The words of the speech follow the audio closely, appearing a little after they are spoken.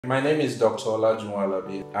My name is Dr.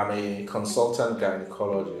 Juwon. I'm a consultant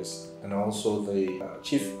gynecologist and also the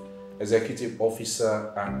Chief Executive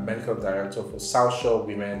Officer and Medical Director for South Shore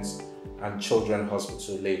Women's and Children's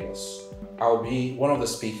Hospital, Lagos. I'll be one of the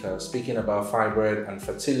speakers speaking about fibroid and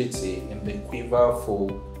fertility in the Quiver for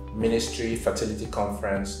Ministry Fertility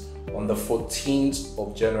Conference on the 14th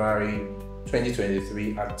of January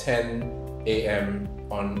 2023 at 10 a.m.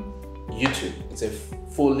 on YouTube. It's a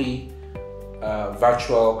fully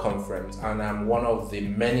virtual conference, and I'm one of the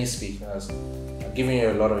many speakers giving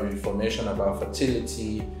you a lot of information about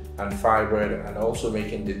fertility and fibroid and also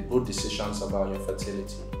making the good decisions about your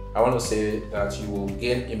fertility. I want to say that you will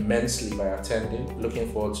gain immensely by attending.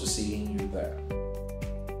 Looking forward to seeing you there.